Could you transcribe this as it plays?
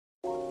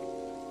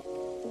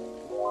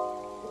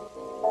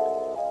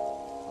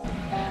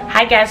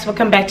Hi guys,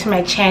 welcome back to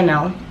my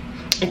channel.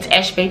 It's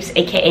Ash Babes,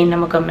 aka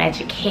Namibian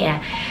Magic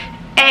here.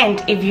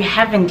 And if you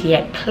haven't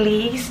yet,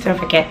 please don't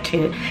forget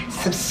to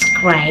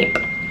subscribe,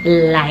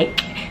 like,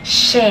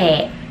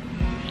 share,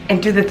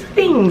 and do the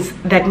things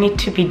that need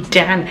to be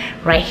done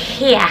right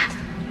here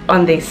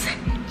on this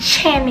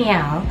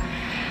channel.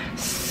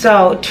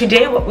 So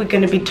today what we're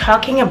going to be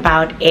talking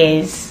about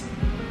is,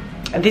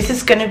 this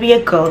is going to be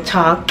a girl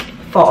talk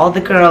for all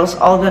the girls,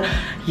 all the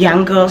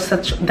young girls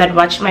that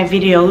watch my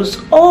videos,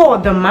 or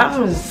the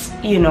moms,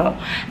 you know,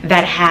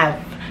 that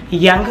have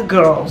younger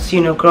girls,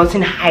 you know, girls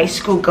in high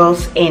school,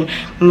 girls in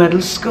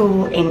middle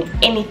school, in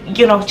any,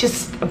 you know,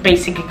 just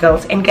basic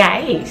girls and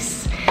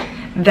guys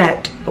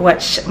that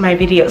watch my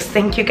videos.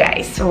 Thank you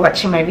guys for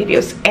watching my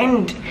videos,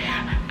 and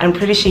I'm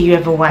pretty sure you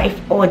have a wife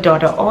or a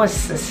daughter or a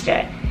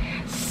sister,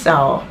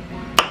 so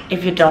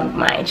if you don't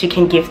mind, you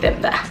can give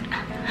them the,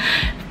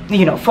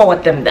 you know,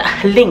 forward them the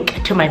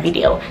link to my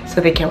video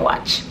so they can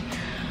watch.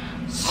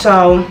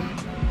 So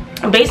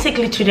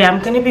basically today I'm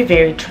going to be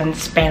very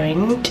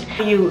transparent.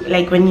 You,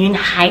 like, when you're in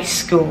high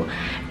school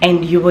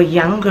and you were a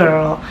young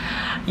girl,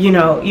 you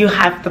know, you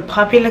have the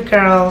popular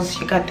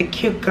girls, you got the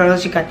cute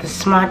girls, you got the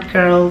smart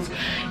girls,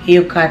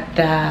 you got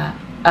the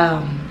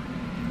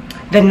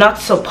not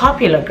so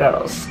popular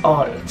girls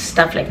or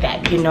stuff like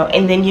that, you know,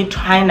 and then you're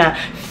trying to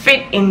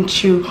fit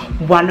into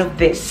one of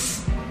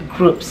these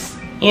groups,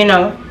 you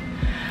know.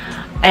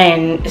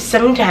 And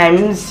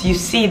sometimes you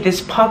see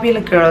these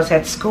popular girls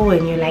at school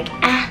and you're like,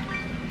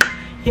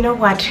 you know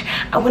what,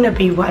 I want to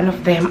be one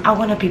of them. I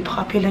want to be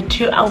popular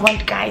too. I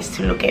want guys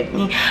to look at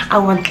me. I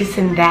want this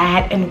and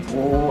that, and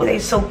oh, they're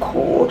so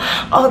cool.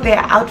 Oh, their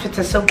outfits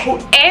are so cool.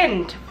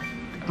 And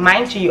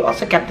mind you, you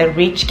also got the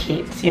rich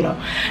kids, you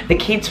know, the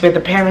kids where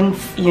the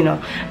parents, you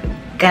know,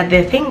 got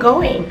their thing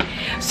going.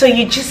 So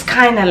you just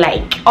kind of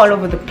like all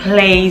over the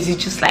place. You're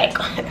just like,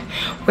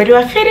 where do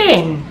I fit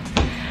in?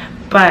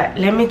 But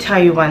let me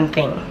tell you one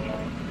thing.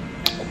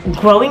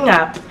 Growing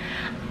up,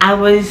 I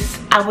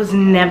was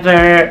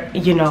never,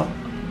 you know,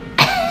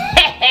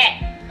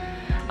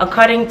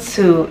 according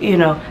to, you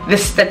know, the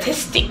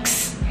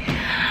statistics,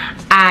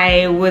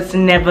 I was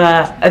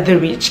never the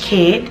rich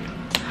kid.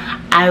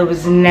 I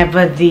was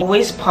never the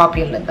always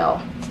popular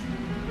though.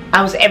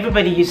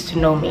 Everybody used to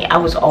know me. I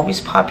was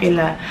always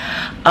popular,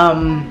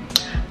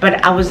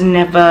 but I was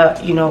never,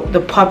 you know,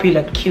 the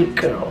popular cute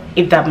girl,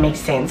 if that makes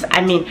sense.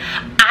 I mean,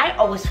 I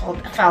always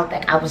felt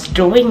like I was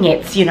doing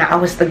it, you know, I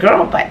was the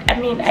girl, but I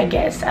mean, I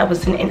guess I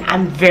wasn't. And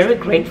I'm very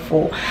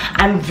grateful,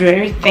 I'm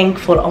very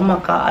thankful. Oh my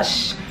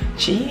gosh,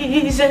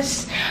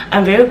 Jesus,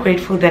 I'm very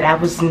grateful that I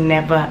was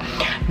never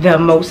the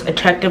most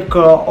attractive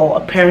girl,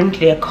 or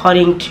apparently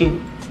according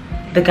to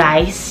the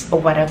guys or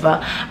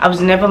whatever, I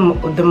was never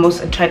the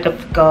most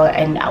attractive girl,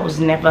 and I was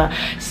never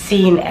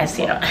seen as,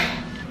 you know.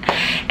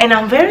 And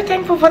I'm very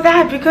thankful for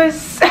that,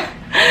 because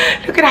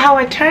look at how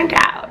I turned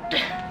out.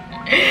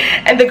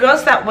 And the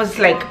girls that was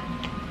like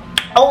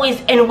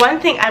always, and one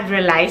thing I've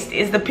realized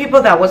is the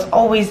people that was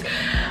always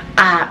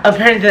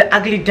apparently the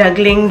ugly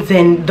ducklings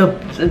and the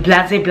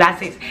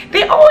blase,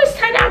 they always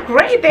turn out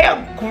great. They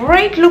are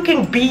great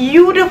looking,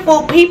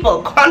 beautiful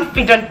people,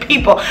 confident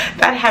people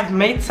that have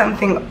made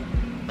something,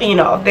 you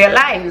know, of their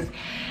lives.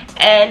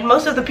 And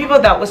most of the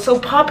people that were so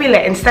popular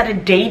and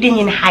started dating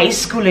in high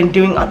school and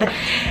doing all the,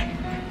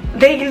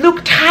 they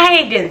look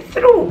tired and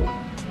through.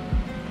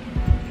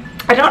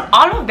 Not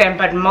all of them,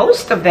 but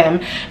most of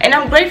them. And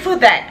I'm grateful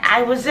that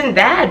I wasn't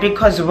that,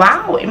 because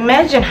wow,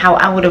 imagine how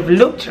I would have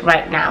looked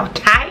right now,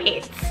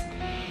 tired.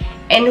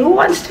 And who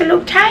wants to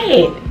look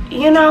tired,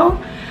 you know?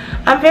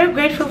 I'm very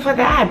grateful for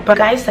that. But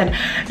guys that,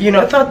 you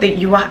know, thought that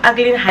you were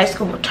ugly in high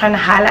school were trying to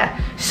holler,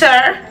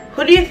 sir,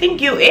 who do you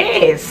think you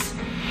is?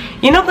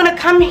 You're not gonna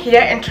come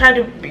here and try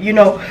to, you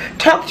know,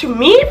 talk to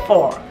me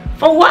for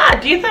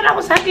what? You thought I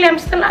was ugly? I'm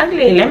still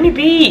ugly. Let me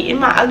be in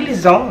my ugly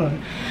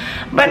zone.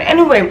 But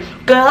anyway,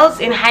 girls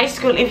in high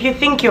school, if you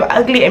think you're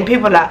ugly and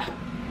people are,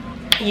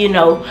 you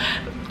know,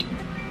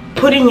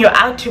 putting you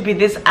out to be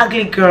this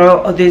ugly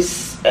girl, or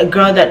this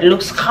girl that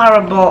looks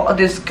horrible, or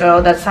this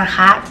girl that's not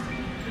hot,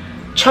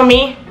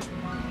 chummy,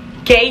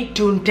 gay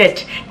doen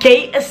dit.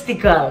 Gay is die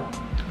girl.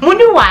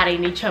 Moenie worry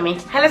nie, chummy.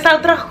 Hulle sal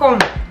terugkom.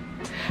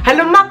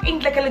 Hulle maak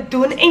eintlik, hulle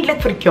doen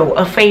eintlik vir jou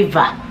 'n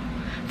favor.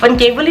 Want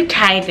jy wil nie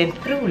tired and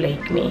through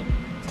like me.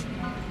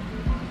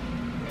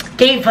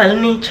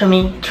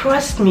 Chummy,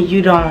 trust me,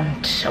 you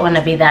don't want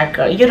to be that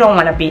girl. You don't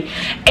want to be.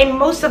 And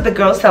most of the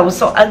girls that were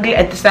so ugly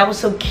at this, that was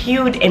so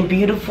cute and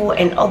beautiful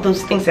and all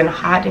those things and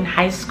hot in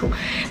high school,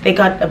 they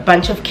got a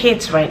bunch of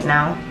kids right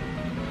now.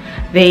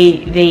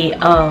 They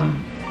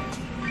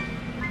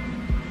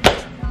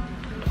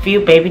few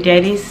baby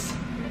daddies,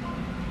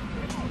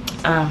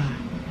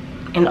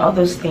 and all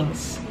those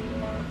things.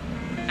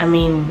 I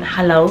mean,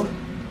 hello.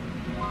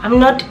 I'm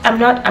not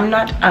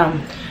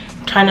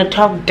trying to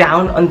talk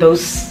down on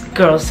those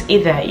girls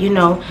either, you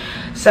know.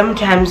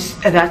 Sometimes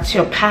that's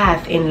your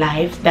path in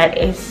life. That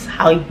is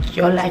how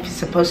your life is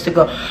supposed to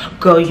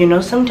go, you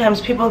know. Sometimes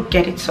people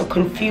get it so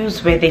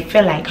confused where they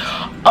feel like,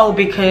 oh,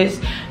 because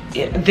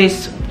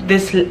this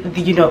this,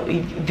 you know,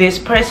 this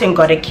person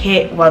got a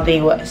kid while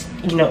they was,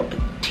 you know,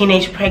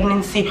 teenage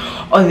pregnancy,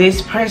 or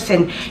this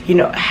person, you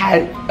know,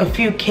 had a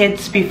few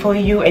kids before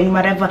you and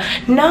whatever.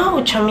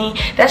 No, Chami,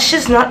 that's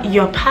just not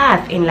your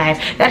path in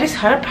life. That is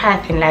her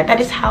path in life.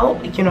 That is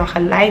how, you know, her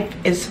life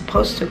is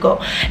supposed to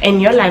go,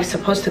 and your life is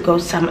supposed to go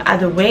some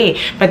other way.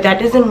 But that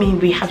doesn't mean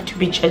we have to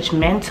be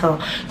judgmental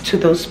to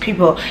those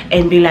people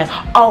and be like,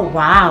 oh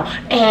wow,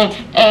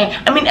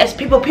 I mean, as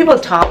people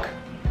talk,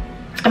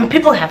 and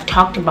people have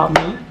talked about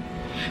me.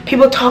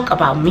 People talk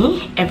about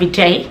me every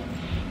day.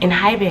 In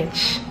hi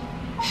bitch,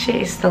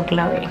 she is still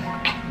glowing,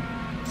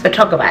 so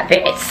talk about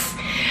this.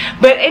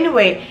 But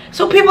anyway,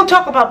 so people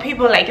talk about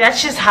people, like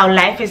that's just how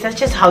life is. That's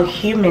just how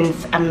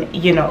humans,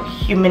 you know,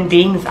 human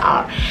beings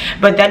are.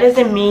 But that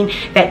doesn't mean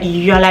that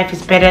your life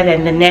is better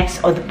than the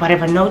next or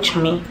whatever. No,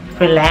 Chumi,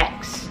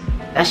 relax.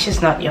 That's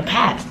just not your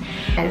path.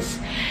 As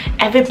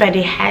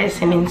everybody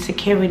has an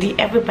insecurity,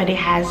 everybody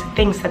has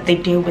things that they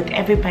deal with.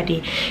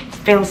 Everybody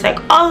feels like,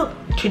 oh,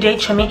 today,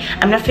 Chumi,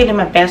 I'm not feeling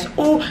my best.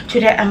 Oh,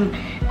 today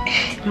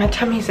my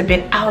tummy is a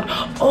bit out.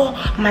 Oh,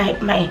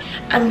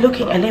 I'm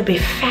looking a little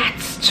bit fat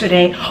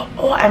today.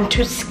 Oh, I'm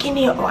too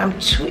skinny, or I'm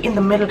too in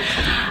the middle.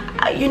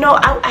 You know,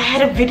 I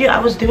had a video. I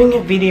was doing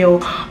a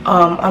video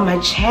on my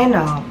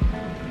channel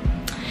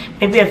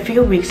maybe a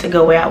few weeks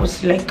ago, where I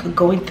was like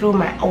going through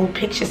my old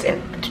pictures,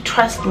 and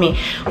trust me,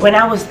 when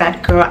I was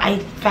that girl, I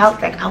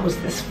felt like I was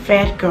this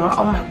fat girl.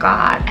 Oh my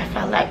god, I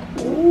felt like,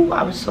 ooh,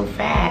 I was so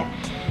fat,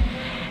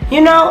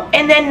 you know.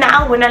 And then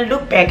now when I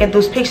look back at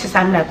those pictures,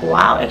 I'm like,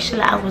 wow,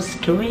 actually I was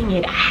doing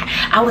it.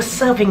 I was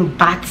serving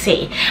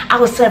body. I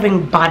was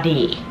serving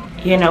body,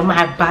 you know.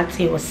 My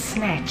body was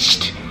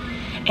snatched,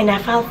 and I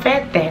felt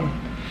fat then.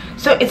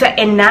 So it's like,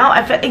 and now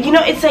I feel, you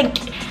know, it's like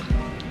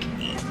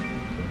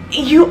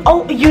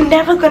you're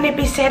never gonna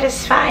be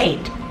satisfied.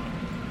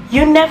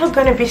 You're never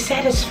gonna be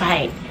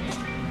satisfied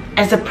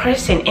as a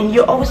person, and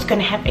you're always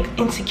gonna have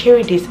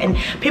insecurities. And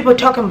people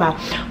talking about,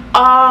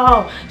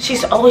 oh,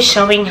 she's always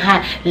showing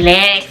her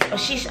legs, or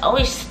she's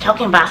always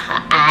talking about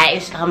her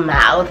eyes, her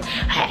mouth,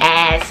 her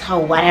ass, her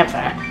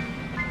whatever.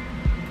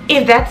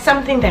 If that's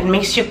something that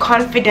makes you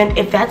confident,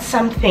 if that's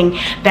something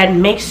that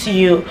makes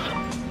you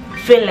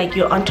feel like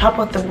you're on top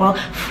of the world,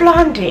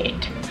 flaunt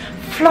it.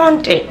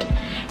 Flaunt it.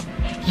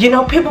 You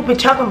know, people be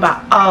talking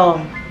about,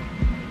 oh,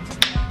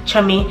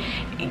 Chumi,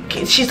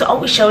 she's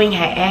always showing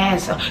her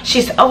ass, or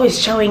she's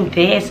always showing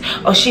this,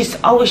 or she's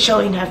always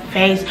showing her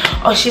face,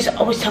 or she's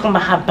always talking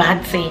about her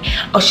body,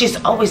 or she's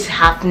always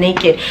half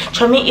naked.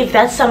 Chumi, if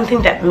that's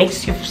something that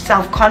makes you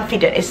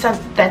self-confident,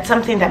 that's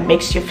something that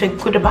makes you feel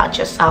good about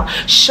yourself,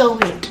 show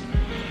it.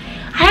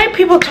 I heard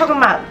people talking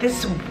about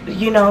this,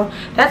 you know,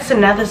 that's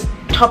another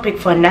topic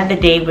for another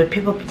day, where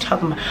people be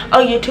talking about, oh,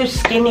 you're too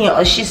skinny,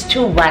 or she's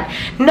too what.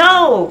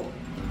 No,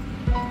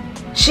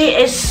 she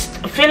is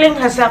feeling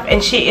herself,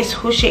 and she is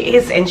who she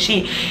is, and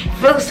she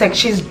feels like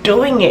she's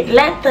doing it.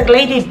 Let the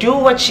lady do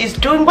what she's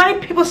doing. Why are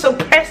people so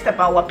pressed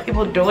about what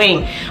people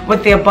doing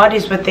with their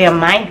bodies, with their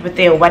mind, with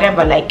their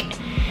whatever? Like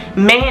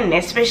men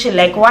especially,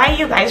 like, why are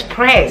you guys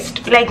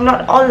pressed? Like,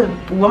 not all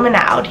women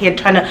are out here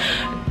trying to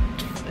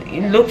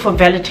look for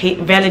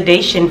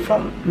validation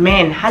from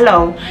men.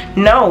 Hello,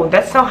 no,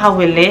 that's not how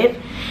we live.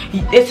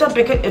 It's not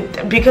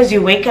because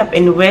you wake up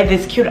and wear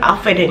this cute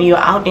outfit and you're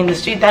out in the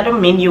street, that don't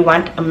mean you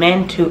want a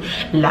man to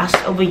lust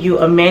over you,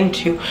 a man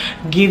to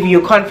give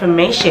you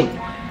confirmation.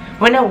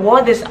 When I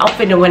wore this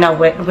outfit and when I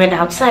went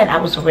outside, I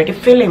was already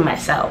feeling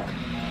myself.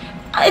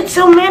 It's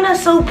so, men are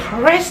so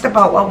pressed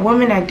about what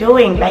women are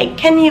doing. Like,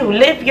 can you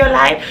live your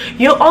life?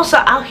 You're also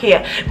out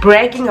here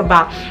bragging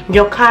about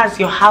your cars,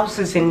 your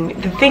houses, and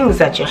the things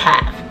that you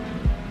have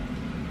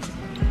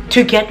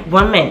to get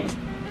women.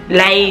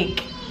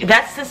 Like,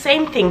 that's the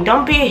same thing.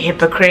 Don't be a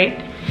hypocrite.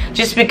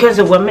 Just because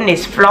a woman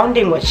is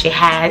flaunting what she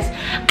has.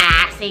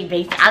 Sy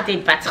weet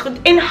altyd wat's goed.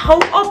 En hou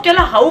op,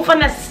 julle hou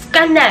van 'n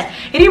skinne.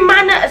 Hierdie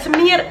manne is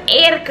meer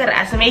erger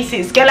as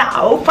meisies. Julle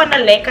hou van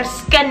 'n lekker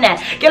skinne.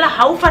 Julle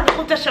hou van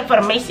goeders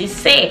vir meisies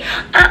sê.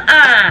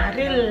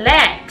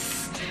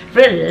 Relax.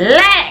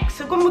 Relax.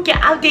 Hoekom moet jy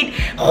altyd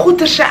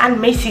goeders aan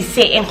meisies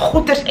sê en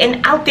goeders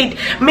en altyd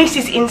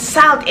meisies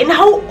insult? En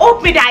hou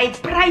op met daai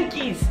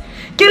praatjies.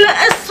 Julle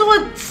is so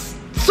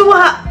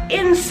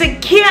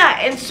insecure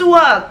and so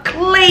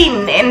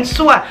clean and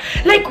so,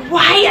 like,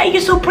 why are you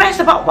so pressed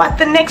about what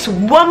the next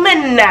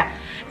woman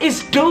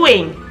is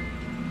doing?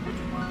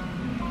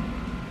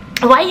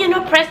 Why are you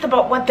not pressed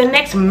about what the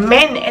next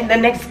man and the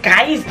next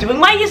guy is doing?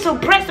 Why are you so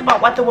pressed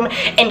about what the woman,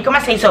 en kom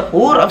maar sê so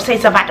hoor of sê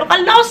so wat ook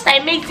al, los sy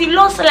mensie,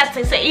 los laat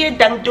sy sy eie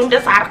ding doen.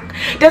 Dis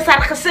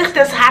haar gesig,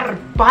 dis haar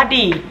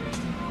body,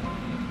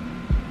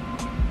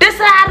 dis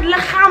haar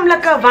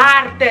liggaamlike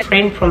waarde.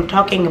 Refrain from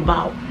talking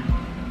about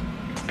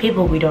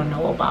people we don't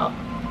know about.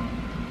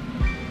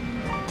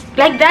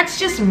 Like, that's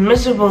just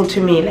miserable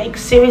to me. Like,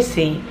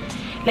 seriously,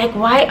 like,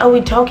 why are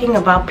we talking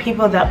about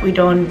people that we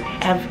don't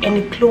have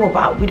any clue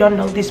about? We don't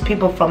know these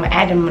people from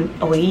Adam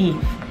or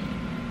Eve.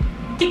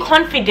 Be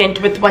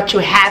confident with what you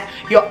have.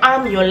 Your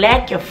arm, your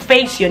leg, your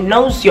face, your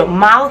nose, your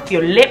mouth,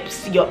 your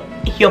lips,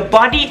 your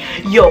body,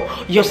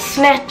 your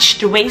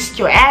snatched waist,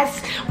 your ass,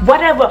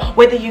 whatever,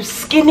 whether you're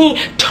skinny,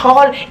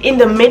 tall, in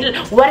the middle,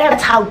 whatever.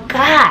 That's how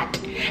God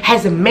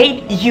has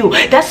made you.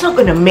 That's not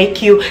gonna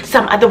make you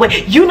some other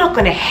way. You're not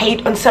gonna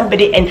hate on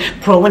somebody and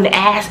grow an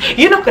ass.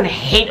 You're not gonna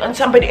hate on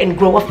somebody and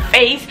grow a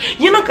face.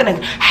 You're not gonna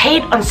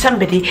hate on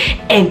somebody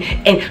and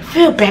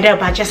feel better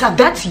about yourself.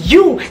 That's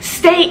you.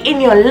 Stay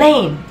in your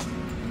lane.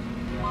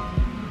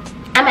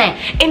 Amen.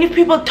 And if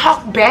people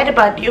talk bad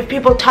about you, if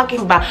people talking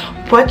about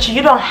what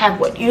you don't have,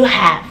 what you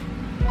have,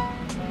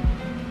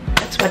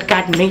 that's what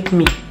God made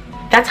me.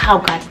 That's how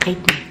God made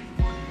me.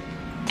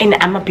 And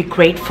I'm gonna be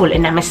grateful,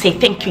 and I'm gonna say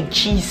thank you,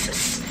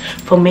 Jesus,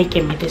 for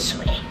making me this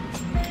way.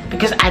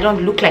 Because I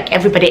don't look like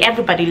everybody.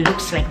 Everybody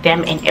looks like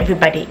them, and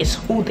everybody is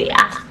who they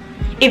are.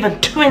 Even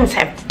twins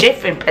have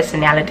different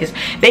personalities.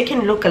 They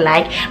can look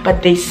alike,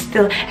 but they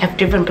still have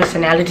different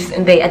personalities,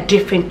 and they are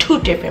different, two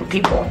different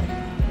people.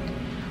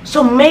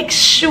 So make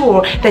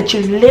sure that you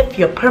live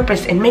your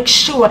purpose, and make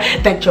sure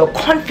that you're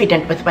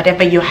confident with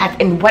whatever you have,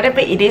 and whatever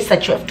it is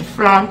that you have to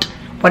flaunt,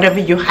 whatever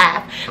you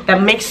have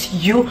that makes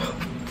you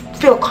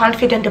feel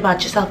confident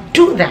about yourself,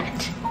 do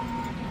that.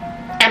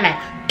 Amen.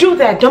 Do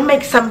that. Don't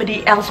make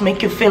somebody else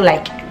make you feel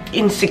like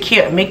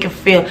insecure, make you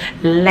feel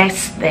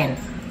less than,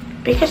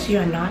 because you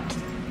are not.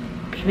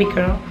 Baby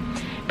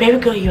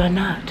girl, you are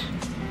not.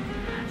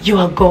 You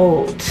are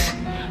gold.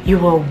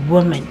 You are a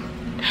woman.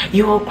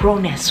 You are a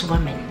grown-ass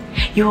woman.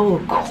 You are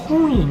a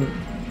queen,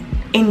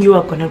 and you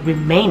are going to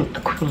remain a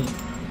queen.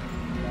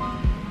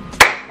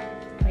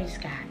 Praise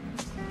God.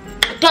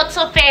 Tot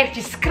sover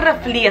die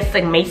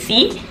skriflesing,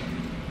 meisie.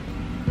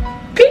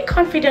 Be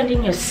confident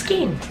in your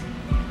skin.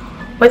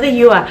 Whether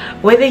you are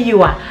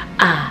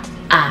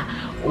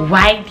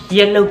white,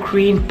 yellow,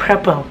 green,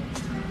 purple.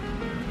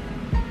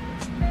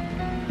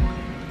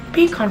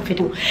 Be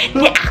confident.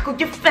 Ni aku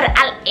je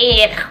veral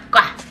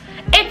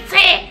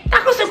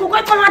Tako se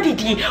kuka tsama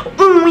didi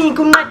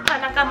kungat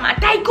panaka ma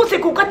taiko se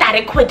kuka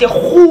tare kwete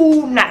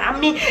khuna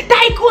rami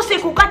taiko se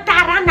kuka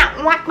tarana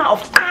ngwatma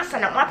of kasa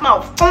na ngwatma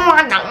of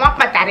tswana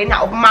ngwatma tare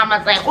na of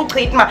mama sai go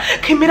treatma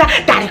kimira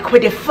tare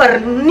kwete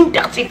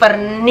vernietig sie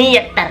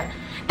vernieter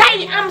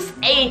tai ams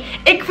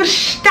ek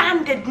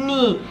verstaan dit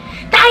nie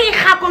tai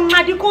ga ko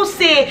ngadi ko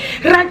se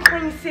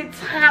rakring se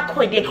tsa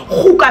kwete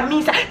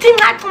khukamisa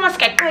tinga tsoma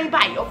ska kai ba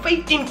yo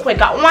 15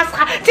 kweka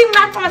ngwasga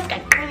tinga tsoma ska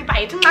kai ba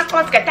tinga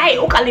tsoma ska tai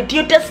ook al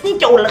die dis nie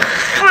jou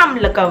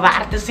liggaamlike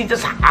waardes dit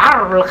is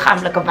haar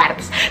liggaamlike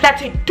waardes laat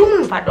sy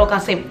doen wat ook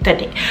al sy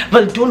dit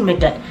wil doen met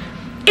dit.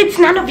 It's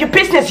none of your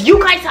business. You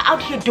guys are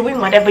out here doing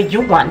whatever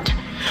you want.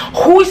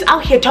 Who is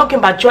out here talking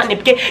about Joan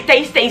Nipke?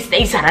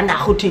 Stay sarana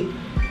huti.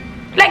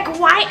 Like,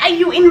 why are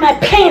you in my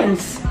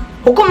pants?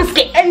 Hoekom is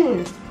jy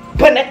in?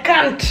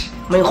 Binnekant.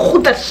 My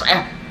goeders.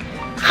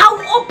 Hou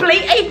op, bly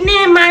uit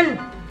nee man.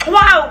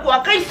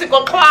 Wow, kyk ek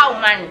wow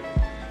man.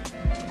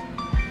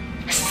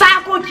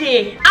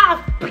 Sakotjie,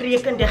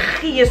 afbrekende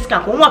gees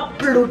kan kom op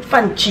bloed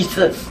van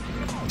Jesus.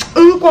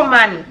 Kom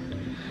man.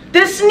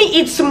 Dis nie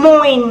iets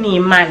mooi nie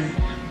man.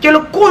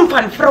 Julle kom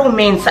van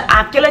vroumense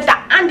af. Julle het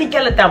 'n auntie,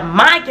 julle het 'n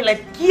ma, julle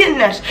het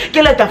kinders,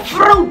 julle het 'n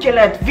vrou, julle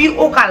het wie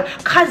ook al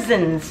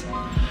cousins.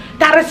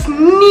 Daar is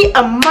nie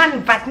 'n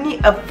man wat nie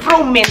 'n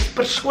vroumens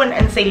persoon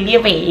in sy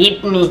lewe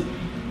het nie.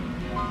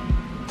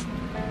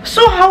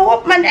 So hou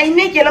op man,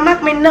 net julle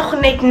maak my nog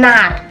net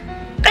naar.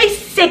 Kay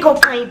seko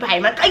kay by,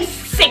 man. Kay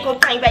seko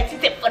kay by.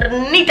 Sise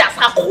vernietig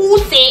sa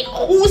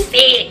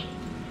khuse.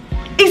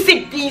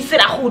 Isi dise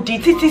ra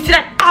khudi, sise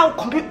ra kau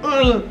kombi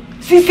ui.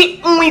 Sisi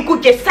ui ku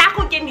ke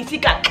sako ke ni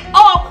sika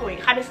okwe.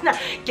 Gaan sna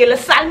julle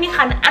sal nie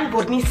gaan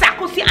antwoord nie.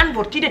 Sako se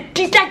antwoord, dit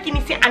tita ke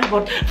nie se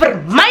antwoord vir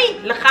my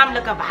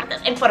liggaamlike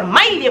waardes en vir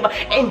my lewe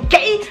en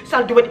jy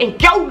sal doen en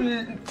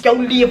jou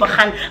lewe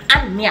gaan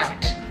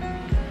aanmeld.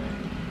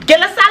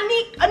 Julle sal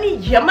nie in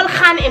die hemel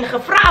gaan en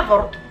gevra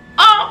word.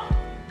 Oh.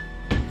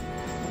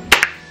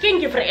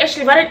 King vir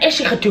Ashley, wat het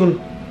Ashley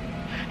gedoen?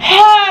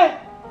 Hey!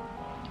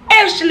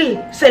 Ashley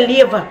se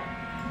lewe.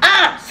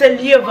 Se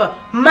lewe,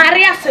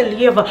 Maria se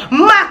lewe,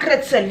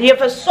 Margaret se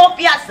lewe,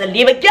 Sofia se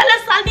lewe. Julle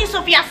sal nie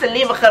Sofia se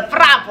lewe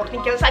gevra word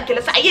nie.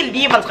 Julle sal eie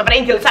lewens gevra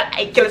en julle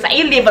sal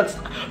eie lewens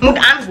moet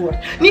antwoord.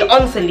 Nie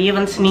ons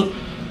lewens nie.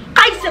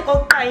 Kay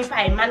seko kay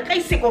by man,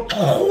 kay seko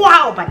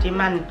wow by die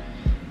man.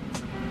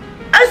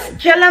 As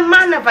julle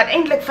manne wat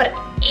eintlik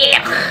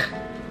vererg.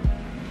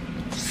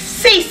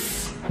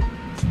 Sis.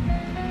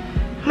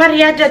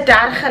 Maria het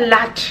daar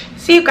gelaat.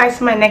 See you guys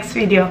in my next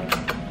video.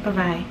 Bye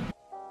bye.